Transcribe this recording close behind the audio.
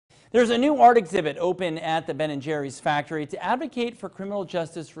There's a new art exhibit open at the Ben & Jerry's factory to advocate for criminal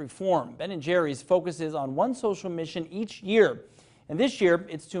justice reform. Ben & Jerry's focuses on one social mission each year, and this year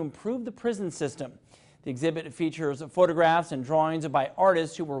it's to improve the prison system. The exhibit features photographs and drawings by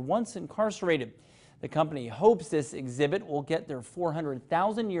artists who were once incarcerated. The company hopes this exhibit will get their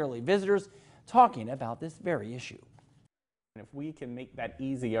 400,000 yearly visitors talking about this very issue. If we can make that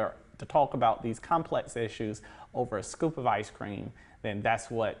easier to talk about these complex issues over a scoop of ice cream, then that's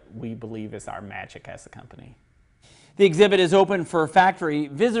what we believe is our magic as a company. The exhibit is open for factory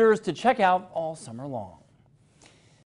visitors to check out all summer long.